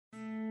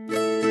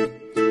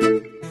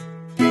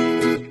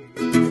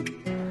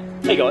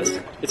Hey guys,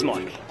 it's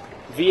Mike.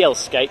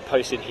 VLSkate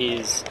posted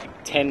his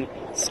 10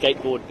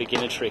 skateboard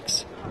beginner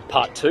tricks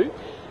part 2.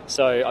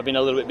 So I've been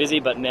a little bit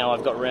busy, but now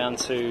I've got around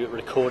to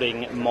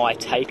recording my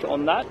take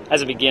on that.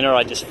 As a beginner,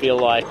 I just feel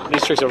like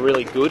these tricks are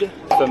really good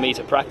for me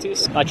to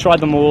practice. I tried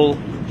them all.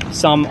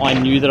 Some I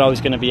knew that I was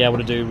going to be able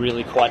to do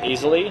really quite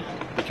easily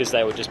because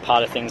they were just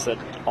part of things that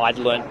I'd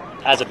learnt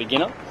as a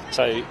beginner.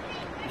 So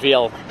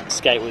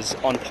VLSkate was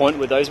on point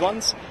with those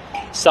ones.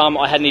 Some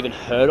I hadn't even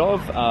heard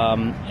of,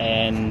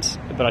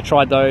 but I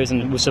tried those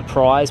and was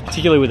surprised,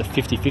 particularly with a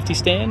 50-50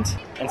 stand.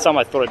 And some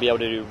I thought I'd be able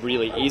to do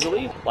really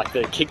easily, like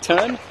the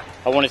Kickturn.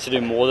 I wanted to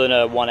do more than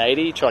a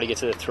 180, try to get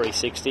to the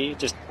 360,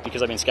 just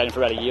because I've been skating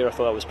for about a year. I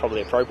thought that was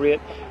probably appropriate,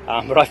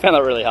 but I found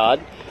that really hard.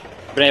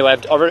 But anyway,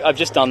 I've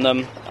just done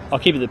them. I'll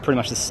keep it pretty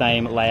much the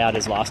same layout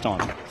as last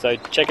time, so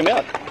check them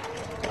out.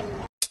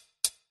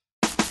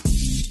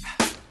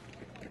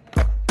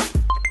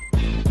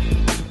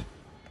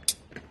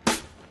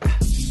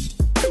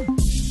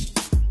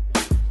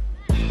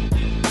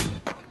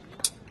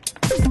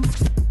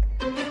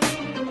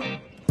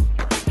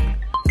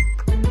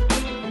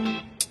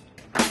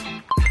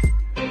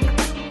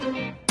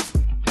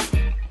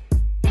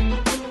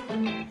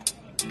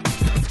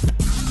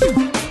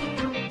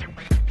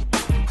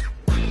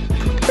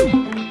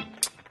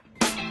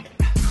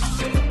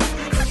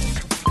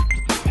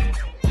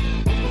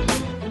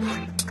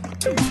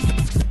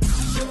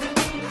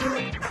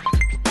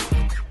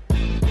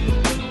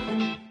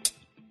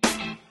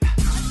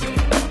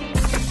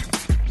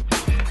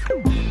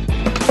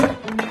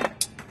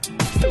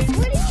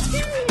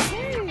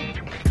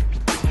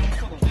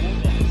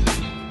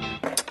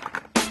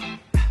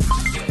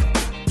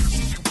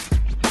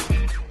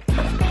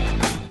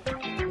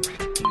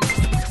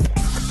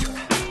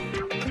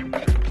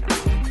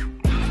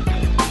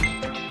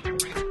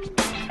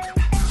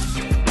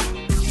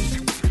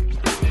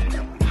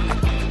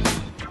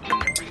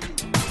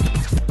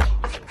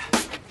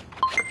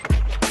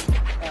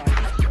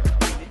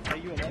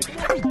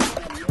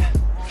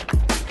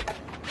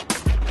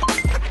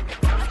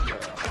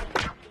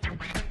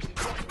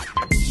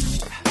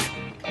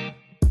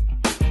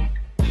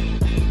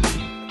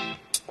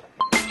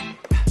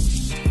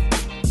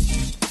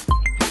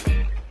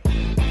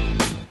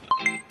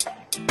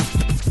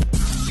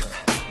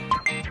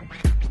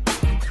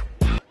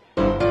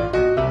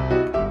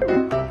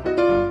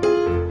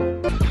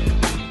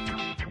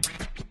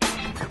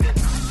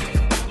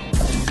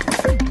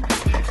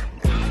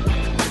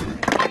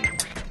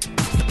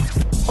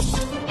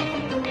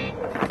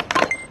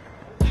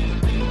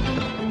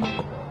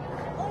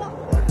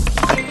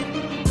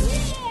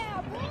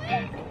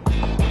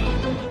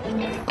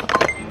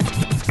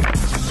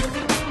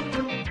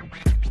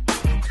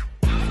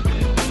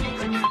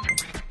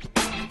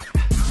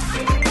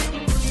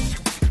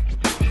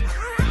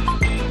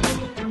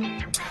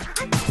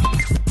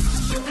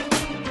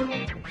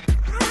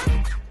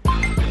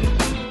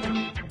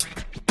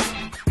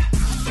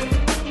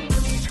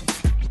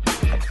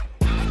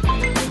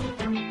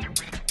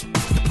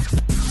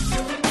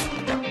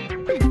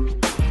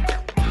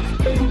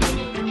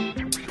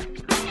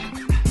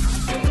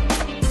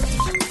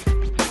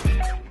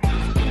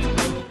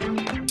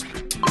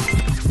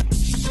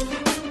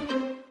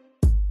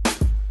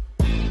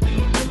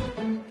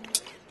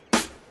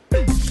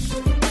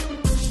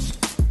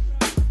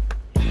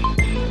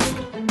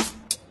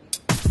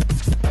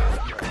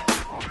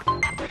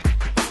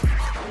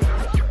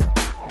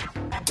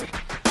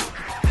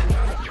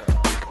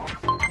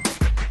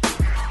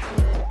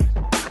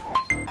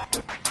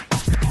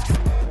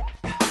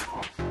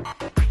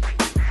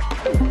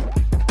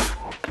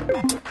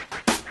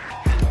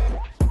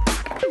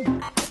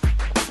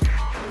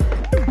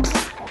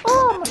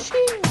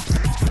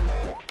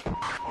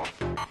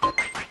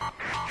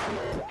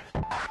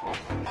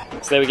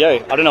 So there we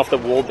go. I don't know if the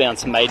wall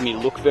bounce made me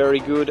look very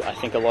good. I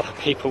think a lot of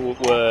people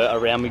were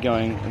around me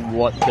going,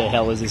 what the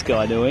hell is this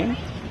guy doing?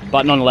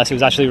 But nonetheless, it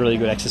was actually a really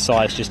good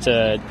exercise just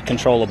to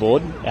control a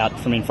board out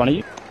from in front of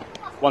you.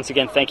 Once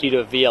again, thank you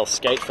to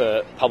VLSkate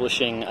for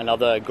publishing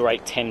another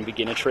great 10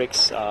 beginner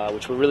tricks,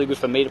 which were really good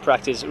for me to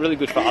practice, really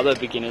good for other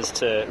beginners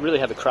to really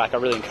have a crack. I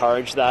really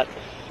encourage that.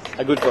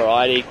 A good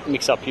variety,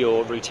 mix up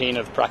your routine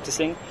of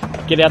practicing.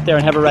 Get out there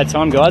and have a rad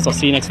time, guys. I'll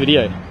see you next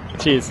video.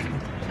 Cheers.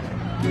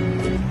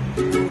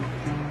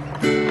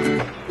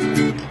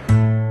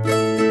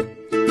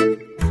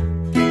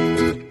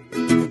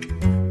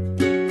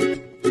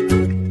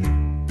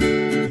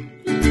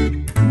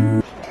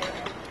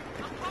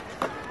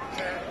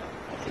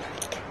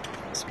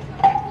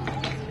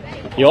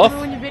 You off?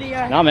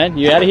 Nah, man,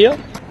 you out of here?